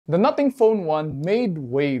The Nothing Phone 1 made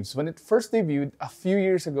waves when it first debuted a few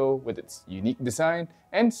years ago with its unique design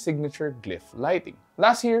and signature glyph lighting.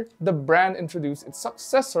 Last year, the brand introduced its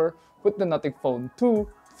successor with the Nothing Phone 2,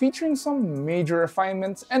 featuring some major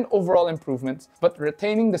refinements and overall improvements, but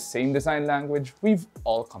retaining the same design language we've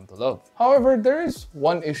all come to love. However, there is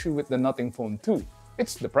one issue with the Nothing Phone 2.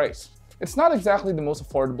 It's the price. It's not exactly the most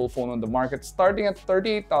affordable phone on the market, starting at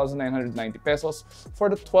 38,990 pesos for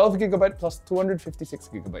the 12GB plus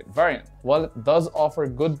 256GB variant. While it does offer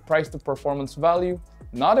good price to performance value,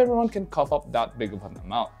 not everyone can cough up that big of an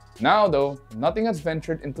amount. Now though, Nothing has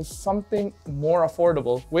ventured into something more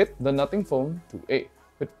affordable with the Nothing Phone 2A,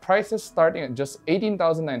 with prices starting at just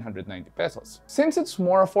 18,990 pesos. Since it's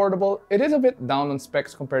more affordable, it is a bit down on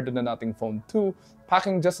specs compared to the Nothing Phone 2,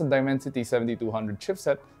 packing just a Dimensity 7200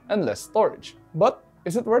 chipset and less storage. But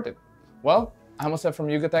is it worth it? Well, I'm Jose from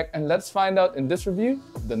Yugatech, and let's find out in this review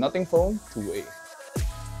of the Nothing Phone 2A.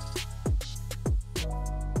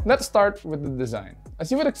 Let's start with the design.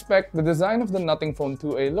 As you would expect, the design of the Nothing Phone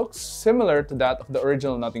 2A looks similar to that of the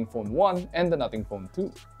original Nothing Phone 1 and the Nothing Phone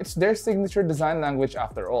 2. It's their signature design language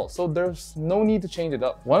after all, so there's no need to change it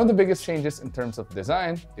up. One of the biggest changes in terms of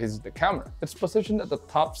design is the camera. It's positioned at the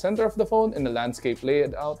top center of the phone in the landscape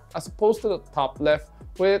layout, as opposed to the top left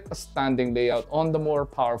with a standing layout on the more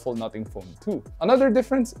powerful Nothing Phone 2. Another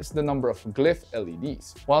difference is the number of glyph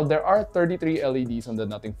LEDs. While there are 33 LEDs on the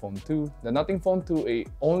Nothing Phone 2, the Nothing Phone 2A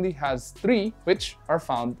only has 3, which are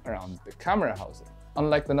found around the camera housing.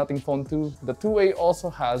 Unlike the Nothing Phone 2, the 2A also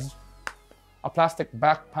has a plastic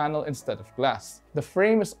back panel instead of glass. The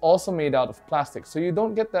frame is also made out of plastic, so you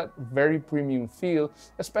don't get that very premium feel,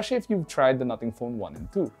 especially if you've tried the Nothing Phone 1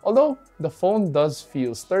 and 2. Although, the phone does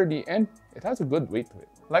feel sturdy and it has a good weight to it.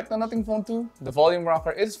 Like the Nothing Phone 2, the volume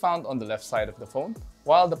rocker is found on the left side of the phone,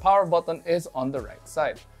 while the power button is on the right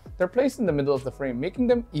side. They're placed in the middle of the frame, making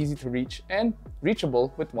them easy to reach and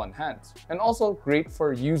reachable with one hand, and also great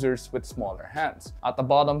for users with smaller hands. At the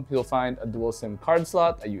bottom, you'll find a dual SIM card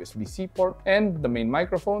slot, a USB-C port, and the main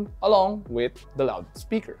microphone, along with the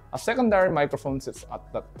loudspeaker. A secondary microphone sits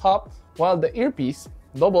at the top, while the earpiece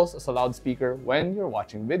doubles as a loudspeaker when you're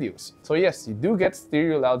watching videos. So yes, you do get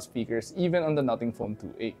stereo loudspeakers even on the Nothing Phone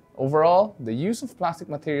 2A. Overall, the use of plastic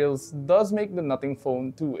materials does make the Nothing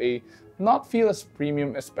Phone 2A not feel as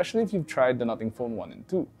premium, especially if you've tried the Nothing Phone 1 and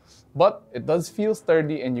 2. But it does feel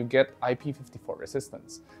sturdy and you get IP54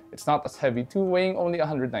 resistance. It's not as heavy too, weighing only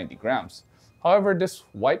 190 grams. However, this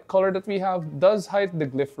white color that we have does hide the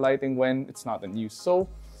glyph lighting when it's not in use, so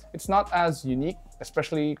it's not as unique,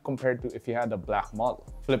 especially compared to if you had a black model.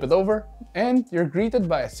 Flip it over, and you're greeted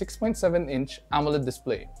by a 6.7-inch AMOLED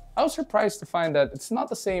display. I was surprised to find that it's not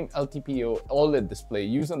the same LTPO OLED display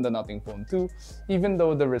used on the Nothing Phone 2, even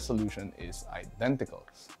though the resolution is identical.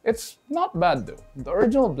 It's not bad though. The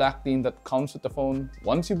original black theme that comes with the phone,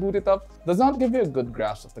 once you boot it up, does not give you a good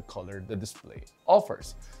grasp of the color the display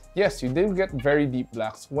offers. Yes, you do get very deep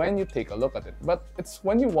blacks when you take a look at it, but it's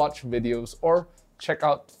when you watch videos or check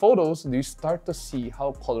out photos do you start to see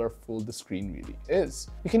how colorful the screen really is.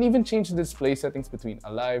 You can even change the display settings between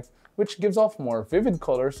Alive, which gives off more vivid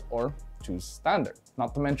colors, or choose standard.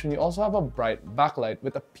 Not to mention, you also have a bright backlight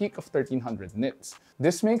with a peak of 1300 nits.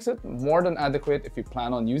 This makes it more than adequate if you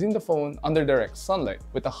plan on using the phone under direct sunlight.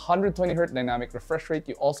 With a 120Hz dynamic refresh rate,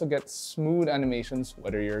 you also get smooth animations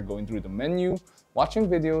whether you're going through the menu, watching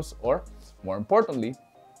videos, or more importantly,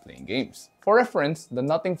 playing games. For reference, the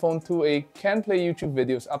Nothing Phone 2A can play YouTube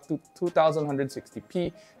videos up to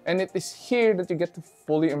 2160p, and it is here that you get to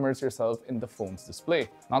fully immerse yourself in the phone's display.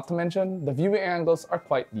 Not to mention, the viewing angles are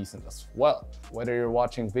quite decent as well. Whether you're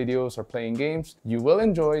watching videos or playing games, you will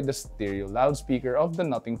enjoy the stereo loudspeaker of the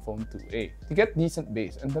Nothing Phone 2A. You get decent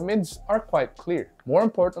bass, and the mids are quite clear. More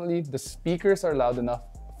importantly, the speakers are loud enough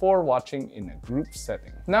for watching in a group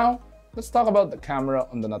setting. Now, let's talk about the camera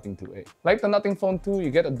on the Nothing 2A. Like the Nothing Phone 2, you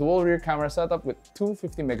get a dual rear camera setup with two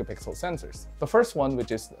 50-megapixel sensors. The first one,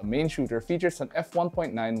 which is the main shooter, features an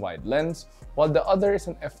f1.9 wide lens, while the other is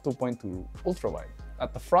an f2.2 ultra-wide.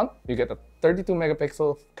 At the front, you get a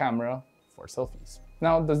 32-megapixel camera for selfies.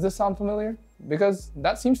 Now, does this sound familiar? Because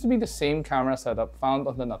that seems to be the same camera setup found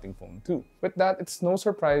on the Nothing Phone 2. With that, it's no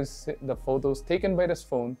surprise the photos taken by this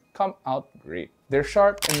phone come out great. They're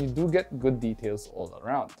sharp and you do get good details all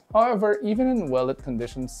around. However, even in well-lit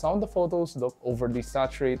conditions, some of the photos look overly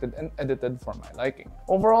saturated and edited for my liking.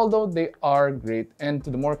 Overall though, they are great, and to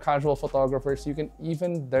the more casual photographers, you can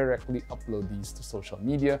even directly upload these to social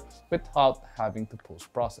media without having to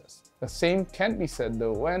post-process. The same can't be said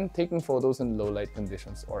though when taking photos in low light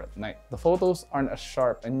conditions or at night. The photos aren't as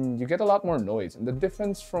sharp and you get a lot more noise, and the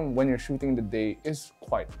difference from when you're shooting in the day is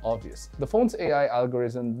quite obvious. The phone's AI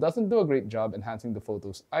algorithm doesn't do a great job enhancing the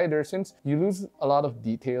photos either, since you lose a lot of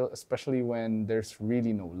detail, especially when there's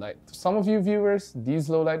really no light. To some of you viewers, these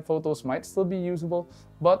low light photos might still be usable,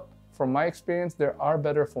 but from my experience, there are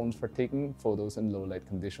better phones for taking photos in low light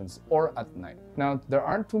conditions or at night. Now, there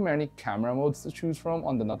aren't too many camera modes to choose from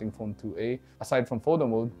on the Nothing Phone 2a. Aside from photo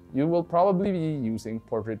mode, you will probably be using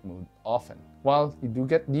portrait mode often. While you do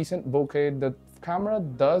get decent bokeh, the camera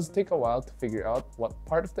does take a while to figure out what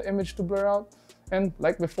part of the image to blur out. And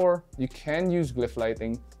like before, you can use glyph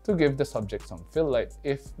lighting to give the subject some fill light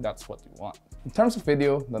if that's what you want. In terms of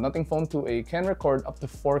video, the Nothing Phone 2a can record up to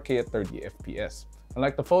 4K at 30 FPS.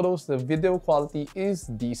 Unlike the photos, the video quality is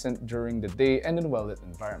decent during the day and in well-lit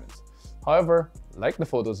environments. However, like the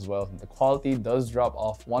photos as well, the quality does drop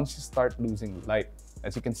off once you start losing light.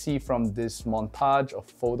 As you can see from this montage of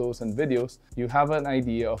photos and videos, you have an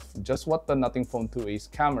idea of just what the Nothing Phone 2a's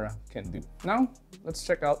camera can do. Now, let's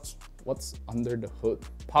check out what's under the hood.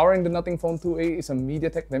 Powering the Nothing Phone 2a is a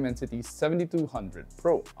MediaTek Dimensity 7200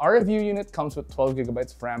 Pro. Our review unit comes with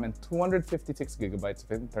 12GB of RAM and 256GB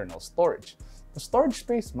of internal storage. The storage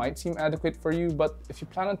space might seem adequate for you, but if you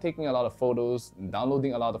plan on taking a lot of photos and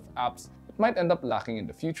downloading a lot of apps, it might end up lacking in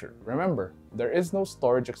the future. Remember, there is no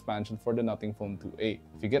storage expansion for the Nothing Phone 2a.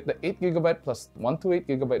 If you get the 8GB plus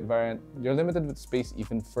 128GB variant, you're limited with space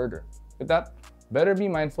even further. With that, better be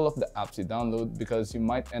mindful of the apps you download because you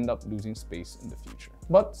might end up losing space in the future.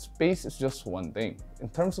 But space is just one thing. In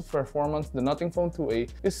terms of performance, the Nothing Phone 2a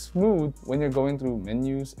is smooth when you're going through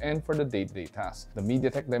menus and for the day-to-day tasks. The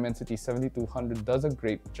MediaTek Dimensity 7200 does a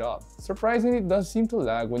great job. Surprisingly, it does seem to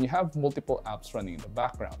lag when you have multiple apps running in the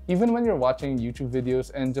background. Even when you're watching YouTube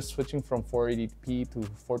videos and just switching from 480p to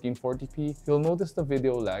 1440p, you'll notice the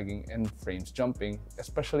video lagging and frames jumping,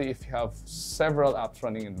 especially if you have several apps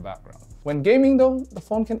running in the background. When gaming though, the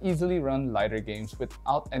phone can easily run lighter games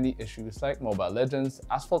without any issues like Mobile Legends,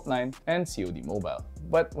 Asphalt 9, and COD Mobile.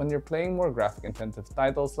 But when you're playing more graphic-intensive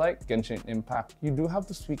titles like Genshin Impact, you do have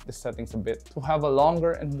to tweak the settings a bit to have a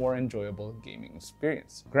longer and more enjoyable gaming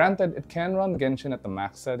experience. Granted, it can run Genshin at the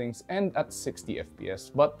max settings and at 60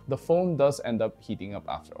 FPS, but the phone does end up heating up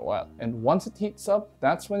after a while. And once it heats up,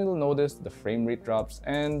 that's when you'll notice the frame rate drops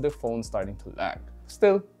and the phone starting to lag.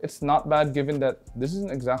 Still, it's not bad given that this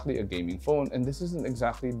isn't exactly a gaming phone and this isn't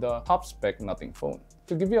exactly the top spec Nothing phone.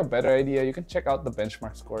 To give you a better idea, you can check out the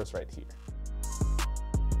benchmark scores right here.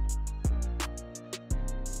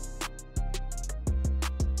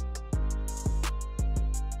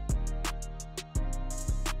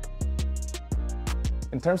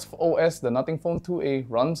 In terms of OS, the Nothing Phone 2a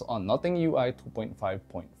runs on Nothing UI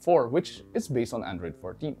 2.5.4, which is based on Android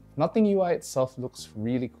 14. Nothing UI itself looks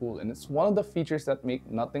really cool, and it's one of the features that make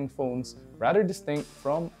Nothing phones rather distinct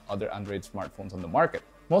from other Android smartphones on the market.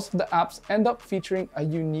 Most of the apps end up featuring a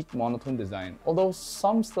unique monotone design, although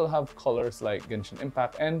some still have colors like Genshin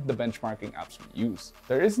Impact and the benchmarking apps we use.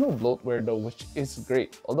 There is no bloatware though, which is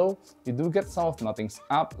great, although you do get some of Nothing's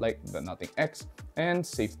app like the Nothing X and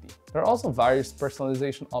Safety. There are also various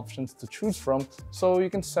personalization options to choose from, so you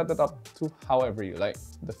can set it up to however you like.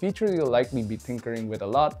 The feature you'll likely be tinkering with a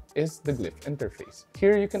lot is the glyph interface.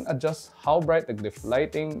 Here you can adjust how bright the glyph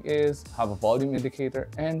lighting is, have a volume indicator,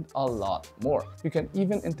 and a lot more. You can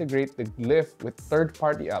even integrate the glyph with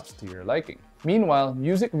third-party apps to your liking. Meanwhile,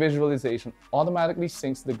 music visualization automatically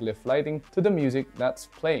syncs the glyph lighting to the music that's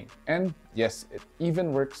playing. And yes, it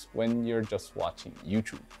even works when you're just watching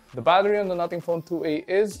YouTube. The battery on the Nothing Phone 2a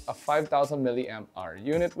is a 5000 mAh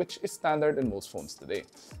unit, which is standard in most phones today.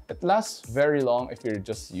 It lasts very long if you're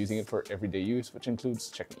just using it for everyday use, which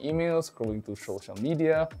includes checking emails, scrolling through social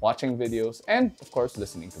media, watching videos, and of course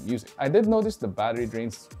listening to music. I did notice the battery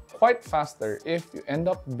drains quite faster if you end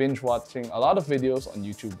up binge watching a lot of videos on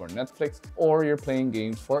YouTube or Netflix, or you're playing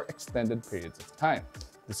games for extended periods of time.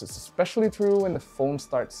 This is especially true when the phone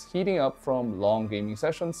starts heating up from long gaming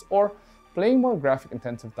sessions or playing more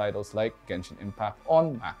graphic-intensive titles like Genshin Impact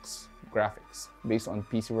on max. graphics. Based on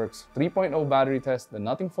PCWorks 3.0 battery test, the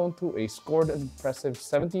Nothing Phone 2a scored an impressive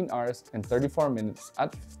 17 hours and 34 minutes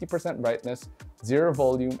at 50% brightness, 0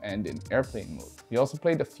 volume, and in airplane mode. We also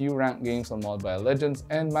played a few ranked games on Mobile Legends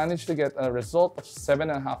and managed to get a result of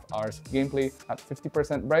 7.5 hours of gameplay at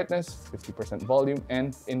 50% brightness, 50% volume,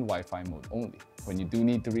 and in Wi-Fi mode only. When you do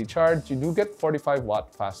need to recharge, you do get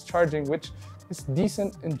 45-watt fast charging, which is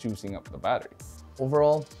decent in juicing up the battery.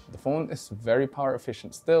 Overall, the phone is very power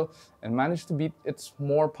efficient still and managed to beat its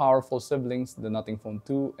more powerful siblings, the Nothing Phone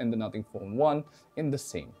 2 and the Nothing Phone 1, in the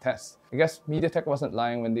same test. I guess MediaTek wasn't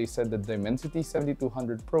lying when they said that the Dimensity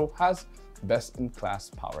 7200 Pro has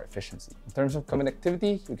best-in-class power efficiency. In terms of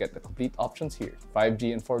connectivity, you get the complete options here: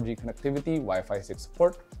 5G and 4G connectivity, Wi-Fi 6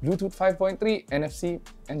 support, Bluetooth 5.3, NFC,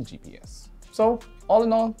 and GPS. So, all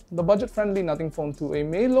in all, the budget-friendly Nothing Phone 2a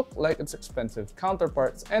may look like its expensive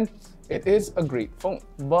counterparts, and it is a great phone,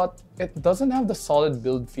 but it doesn't have the solid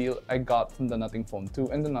build feel I got from the Nothing Phone 2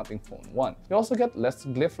 and the Nothing Phone 1. You also get less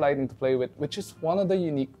glyph lighting to play with, which is one of the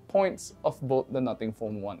unique points of both the Nothing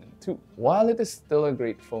Phone 1 and 2. While it is still a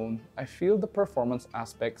great phone, I feel the performance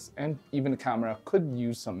aspects and even the camera could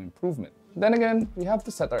use some improvement. Then again, we have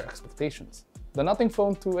to set our expectations. The Nothing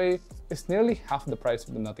Phone 2a is nearly half the price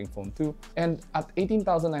of the Nothing Phone 2, and at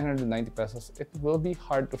 18,990 pesos, it will be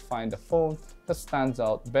hard to find a phone that stands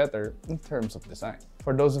out better in terms of design.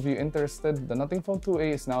 For those of you interested, the Nothing Phone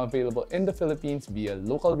 2a is now available in the Philippines via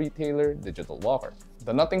local retailer Digital Walker.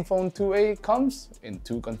 The Nothing Phone 2a comes in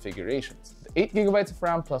two configurations: the 8GB of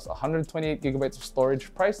RAM plus 128GB of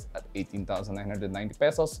storage priced at 18,990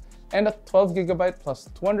 pesos, and a 12GB plus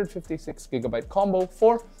 256GB combo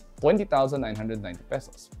for 20,990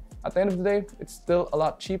 pesos. At the end of the day, it's still a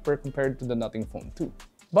lot cheaper compared to the Nothing Phone 2.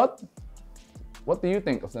 But what do you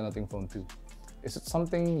think of the Nothing Phone 2? Is it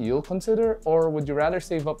something you'll consider, or would you rather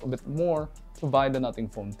save up a bit more to buy the Nothing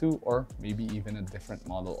Phone 2 or maybe even a different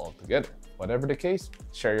model altogether? Whatever the case,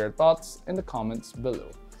 share your thoughts in the comments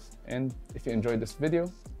below. And if you enjoyed this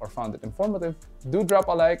video or found it informative, do drop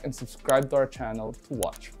a like and subscribe to our channel to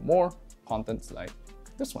watch more contents like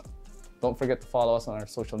this one. Don't forget to follow us on our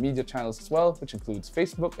social media channels as well, which includes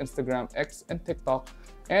Facebook, Instagram, X, and TikTok.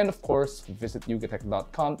 And of course, visit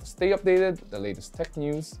yugatech.com to stay updated with the latest tech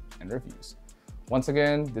news and reviews. Once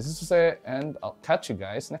again, this is Jose, and I'll catch you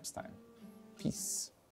guys next time. Peace.